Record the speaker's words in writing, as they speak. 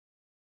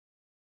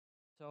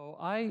So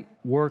I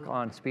work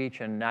on speech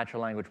and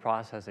natural language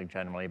processing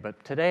generally,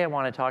 but today I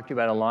want to talk to you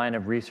about a line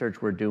of research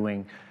we're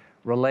doing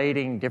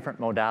relating different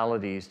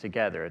modalities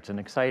together. It's an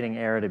exciting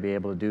era to be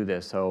able to do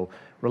this. So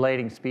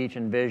relating speech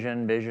and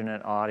vision, vision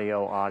and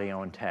audio,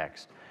 audio and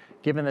text.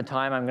 Given the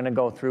time, I'm going to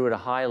go through at a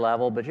high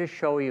level, but just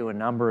show you a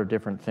number of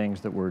different things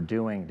that we're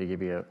doing to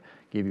give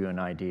you an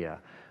idea.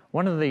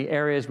 One of the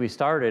areas we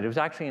started, it was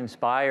actually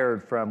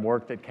inspired from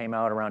work that came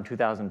out around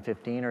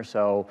 2015 or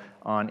so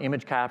on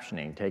image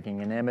captioning,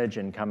 taking an image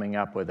and coming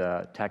up with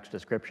a text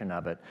description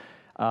of it.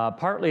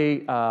 Partly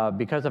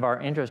because of our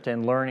interest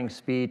in learning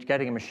speech,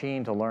 getting a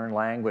machine to learn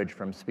language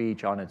from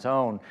speech on its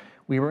own,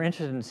 we were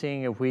interested in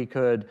seeing if we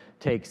could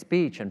take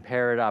speech and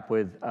pair it up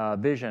with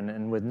vision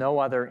and with no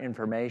other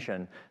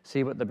information,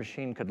 see what the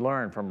machine could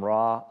learn from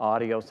raw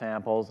audio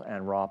samples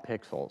and raw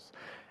pixels.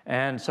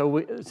 And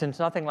so since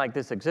nothing like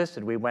this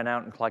existed, we went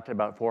out and collected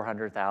about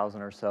 400,000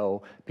 or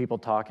so people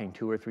talking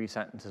 2 or 3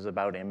 sentences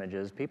about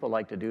images. People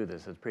like to do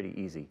this. It's pretty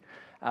easy.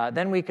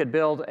 Then we could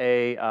build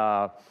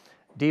a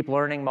deep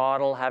learning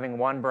model, having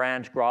one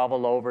branch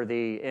grovel over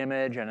the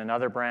image and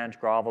another branch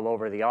grovel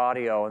over the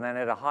audio, and then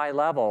at a high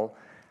level,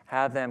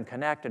 have them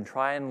connect and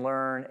try and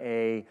learn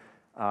a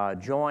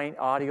joint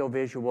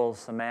audiovisual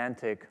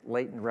semantic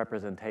latent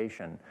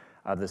representation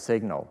of the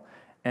signal.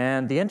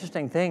 And the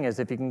interesting thing is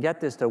if you can get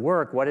this to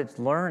work, what it's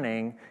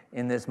learning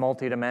in this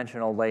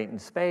multidimensional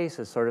latent space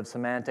is sort of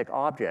semantic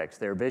objects,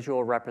 their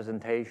visual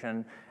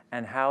representation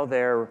and how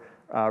they're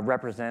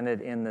represented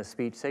in the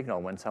speech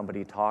signal when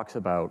somebody talks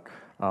about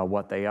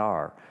what they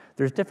are.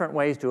 There's different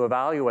ways to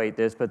evaluate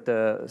this, but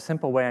the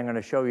simple way I'm going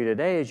to show you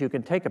today is you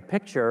can take a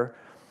picture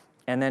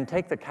and then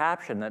take the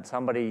caption that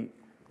somebody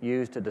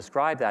used to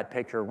describe that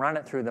picture, run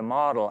it through the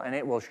model, and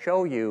it will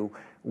show you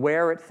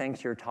where it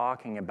thinks you're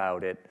talking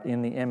about it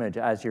in the image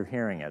as you're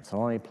hearing it. So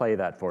let me play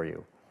that for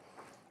you.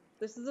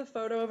 This is a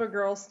photo of a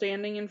girl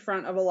standing in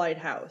front of a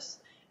lighthouse.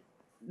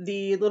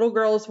 The little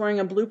girl is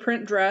wearing a blue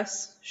print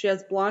dress. She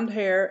has blonde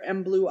hair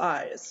and blue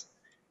eyes.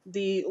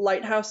 The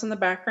lighthouse in the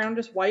background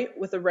is white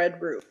with a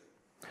red roof.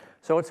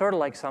 So it's sort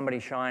of like somebody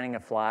shining a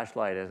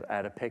flashlight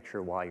at a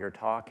picture while you're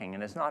talking.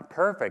 And it's not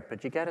perfect,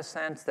 but you get a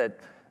sense that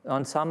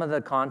on some of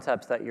the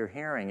concepts that you're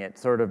hearing, it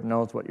sort of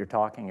knows what you're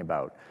talking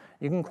about.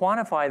 You can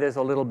quantify this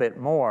a little bit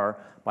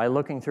more by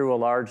looking through a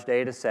large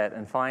data set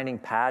and finding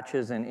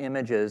patches and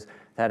images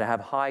that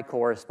have high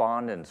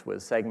correspondence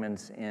with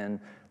segments in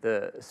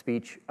the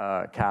speech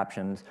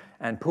captions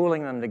and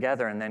pooling them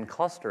together and then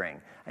clustering.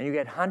 And you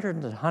get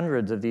hundreds and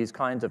hundreds of these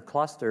kinds of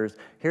clusters.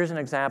 Here's an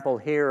example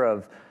here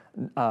of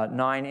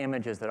 9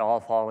 images that all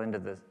fall into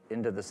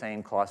the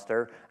same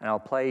cluster, and I'll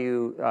play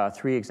you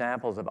 3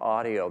 examples of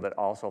audio that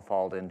also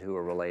fall into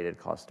a related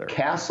cluster.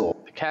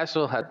 Castle. The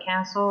castle had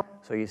castle.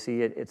 So you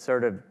see it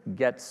sort of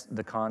gets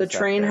the concept. The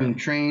train.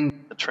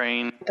 The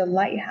train. The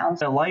lighthouse.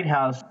 The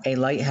lighthouse. A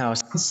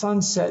lighthouse. The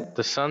sunset.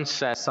 The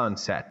sunset.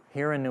 Sunset.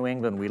 Here in New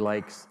England, we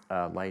like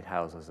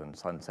lighthouses and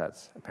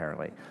sunsets,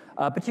 apparently.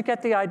 But you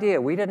get the idea.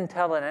 We didn't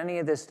tell it any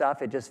of this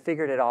stuff. It just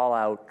figured it all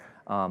out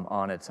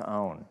on its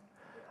own.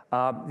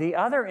 The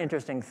other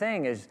interesting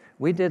thing is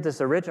we did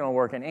this original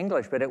work in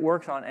English, but it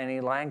works on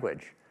any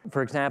language.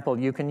 For example,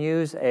 you can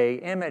use an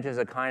image as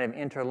a kind of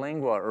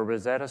interlingua or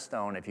Rosetta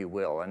Stone, if you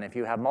will. And if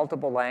you have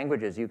multiple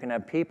languages, you can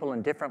have people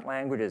in different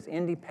languages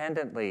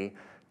independently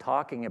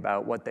talking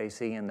about what they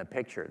see in the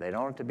picture. They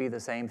don't have to be the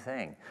same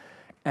thing.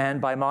 And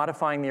by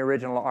modifying the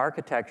original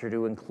architecture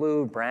to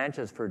include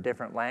branches for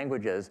different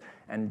languages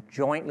and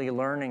jointly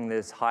learning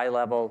this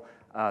high-level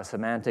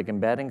semantic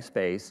embedding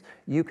space,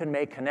 you can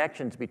make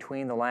connections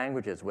between the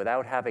languages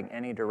without having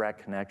any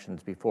direct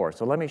connections before.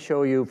 So let me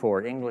show you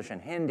for English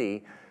and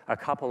Hindi a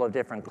couple of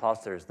different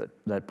clusters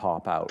that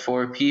pop out.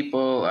 For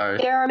people are...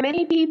 There are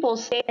many people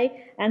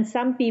say, and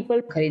some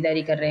people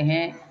खरीदारी कर रहे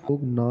हैं,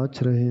 लोग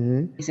नाच रहे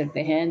हैं,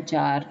 सकते हैं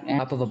 4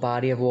 top of a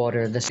body of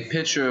water, the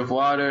picture of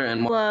water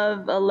and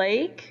Of a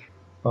lake.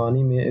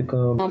 पानी में एक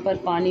वहाँ पर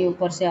पानी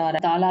ऊपर से आ रहा है,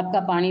 तालाब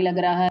का पानी लग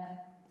रहा है.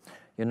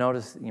 You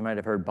notice, you might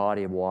have heard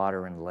body of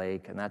water and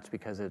lake, and that's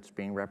because it's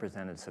being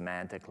represented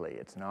semantically.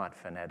 It's not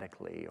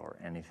phonetically or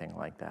anything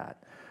like that.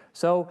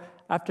 So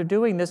after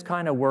doing this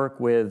kind of work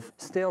with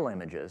still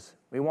images,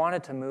 we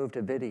wanted to move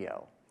to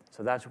video.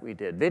 So that's what we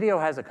did. Video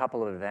has a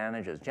couple of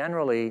advantages.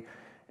 Generally,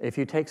 if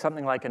you take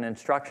something like an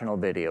instructional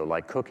video,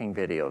 like cooking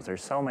videos,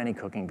 there's so many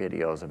cooking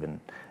videos in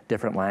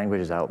different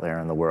languages out there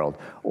in the world,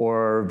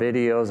 or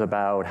videos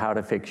about how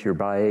to fix your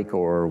bike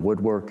or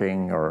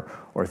woodworking or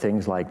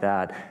things like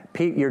that.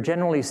 You're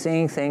generally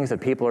seeing things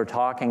that people are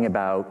talking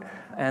about,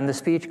 and the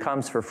speech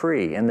comes for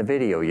free in the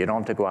video. You don't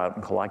have to go out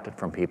and collect it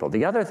from people.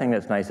 The other thing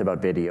that's nice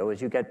about video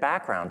is you get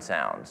background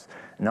sounds,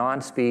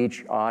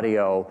 non-speech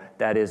audio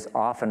that is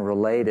often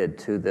related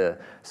to the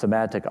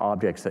semantic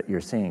objects that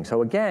you're seeing.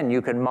 So again,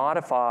 you can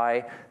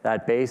modify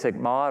that basic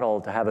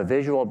model to have a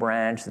visual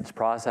branch that's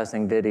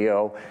processing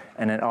video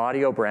and an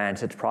audio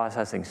branch that's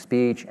processing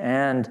speech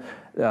and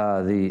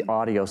the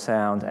audio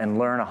sound and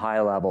learn a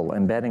high-level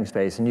embedding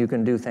space. And you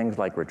can do things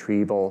like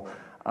retrieval,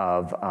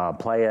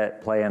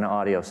 play an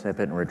audio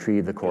snippet and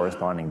retrieve the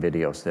corresponding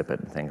video snippet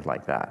and things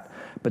like that.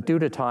 But due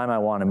to time, I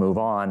want to move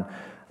on.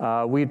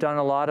 We've done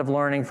a lot of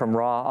learning from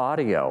raw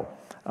audio,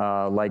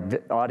 like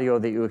audio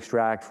that you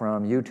extract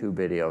from YouTube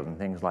videos and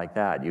things like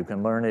that. You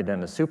can learn it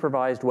in a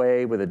supervised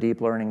way with a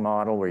deep learning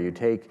model where you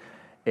take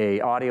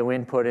a audio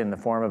input in the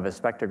form of a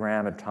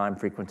spectrogram, a time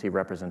frequency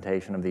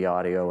representation of the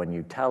audio, and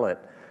you tell it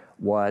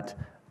what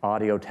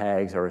audio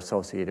tags are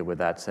associated with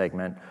that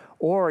segment.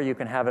 Or you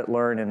can have it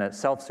learn in a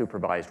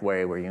self-supervised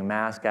way where you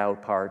mask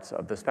out parts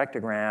of the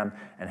spectrogram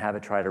and have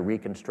it try to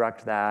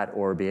reconstruct that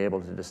or be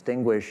able to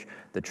distinguish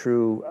the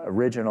true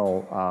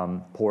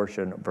original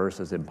portion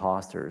versus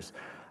imposters.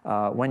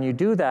 When you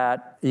do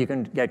that, you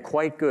can get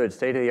quite good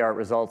state-of-the-art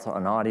results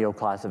on audio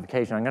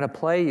classification. I'm going to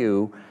play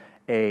you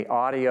an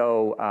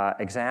audio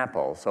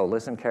example, so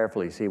listen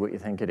carefully, see what you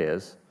think it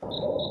is.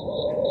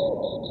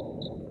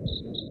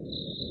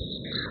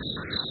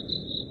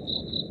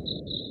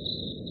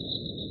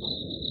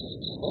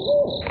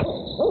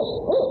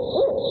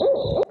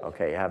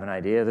 Okay, you have an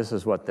idea? This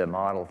is what the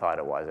model thought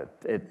it was.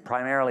 It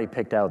primarily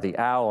picked out the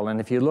owl, and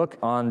if you look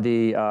on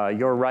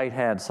your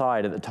right-hand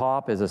side, at the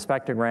top is a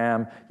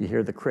spectrogram. You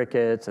hear the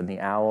crickets and the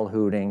owl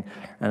hooting,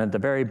 and at the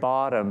very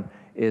bottom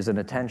is an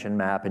attention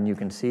map, and you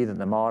can see that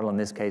the model in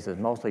this case is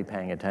mostly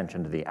paying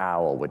attention to the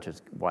owl, which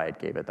is why it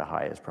gave it the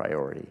highest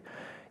priority.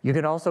 You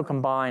can also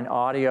combine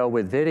audio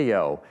with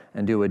video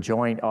and do a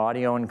joint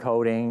audio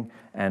encoding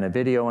and a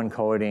video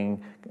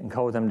encoding,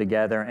 encode them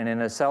together, and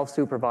in a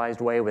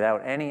self-supervised way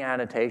without any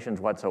annotations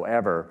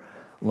whatsoever,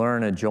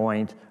 learn a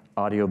joint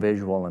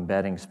audio-visual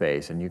embedding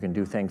space. And you can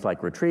do things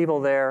like retrieval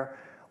there,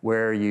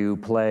 where you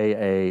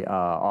play a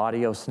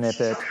audio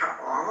snippet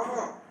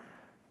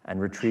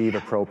and retrieve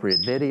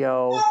appropriate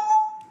video,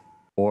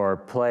 or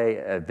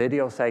play a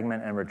video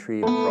segment and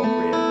retrieve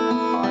appropriate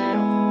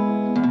audio.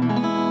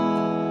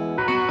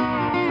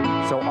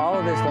 So all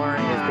of this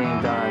learning is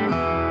being done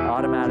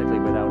automatically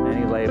without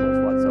any labels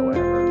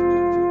whatsoever.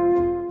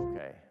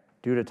 Okay.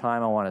 Due to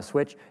time, I want to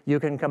switch. You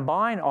can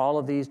combine all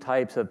of these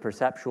types of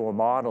perceptual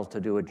models to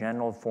do a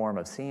general form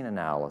of scene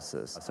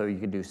analysis. So you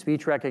can do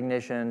speech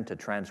recognition to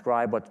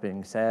transcribe what's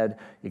being said.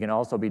 You can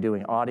also be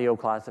doing audio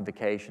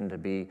classification to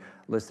be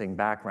listing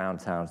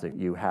background sounds that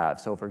you have.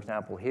 So for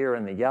example, here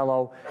in the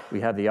yellow, we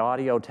have the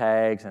audio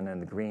tags, and in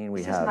the green,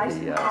 we have the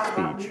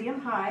speech. Medium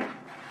high.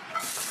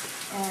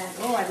 And,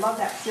 oh, I love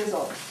that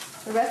sizzle.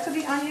 The rest of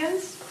the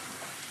onions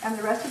and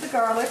the rest of the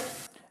garlic.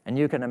 And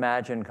you can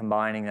imagine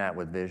combining that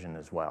with vision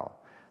as well.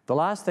 The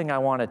last thing I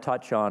want to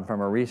touch on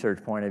from a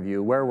research point of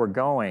view, where we're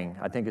going,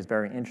 I think is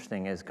very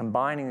interesting, is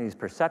combining these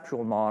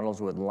perceptual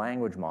models with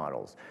language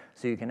models.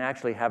 So you can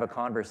actually have a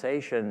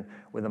conversation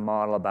with a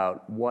model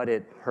about what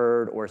it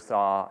heard or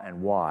saw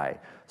and why.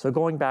 So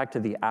going back to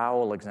the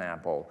owl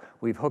example,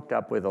 we've hooked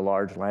up with a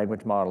large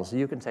language model. So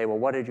you can say, well,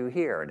 what did you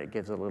hear? And it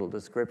gives a little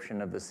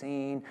description of the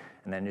scene.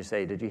 And then you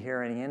say, did you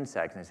hear any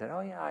insects? And they said, oh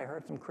yeah, I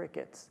heard some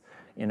crickets.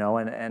 You know,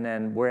 and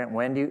then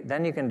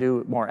then you can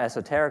do more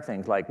esoteric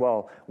things like,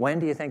 well, when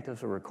do you think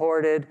this was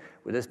recorded?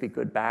 Would this be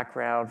good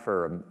background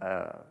for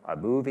a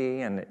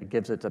movie? And it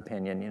gives its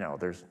opinion. You know,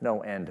 there's no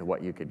end to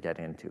what you could get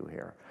into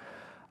here.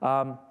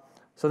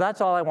 So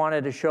that's all I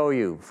wanted to show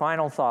you.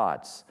 Final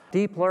thoughts.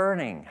 Deep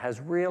learning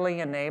has really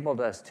enabled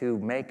us to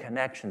make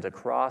connections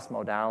across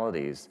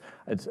modalities.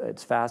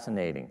 It's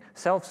fascinating.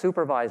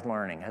 Self-supervised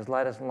learning has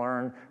let us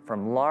learn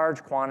from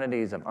large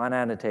quantities of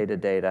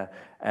unannotated data,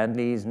 and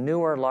these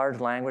newer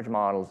large language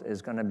models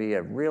is going to be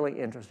a really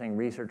interesting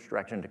research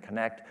direction to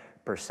connect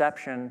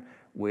perception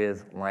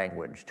with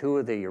language, two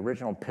of the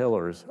original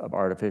pillars of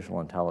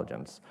artificial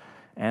intelligence.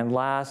 And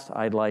last,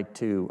 I'd like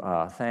to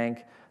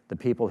thank the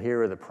people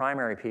here are the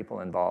primary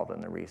people involved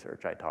in the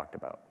research I talked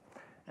about.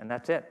 And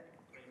that's it.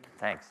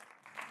 Thanks.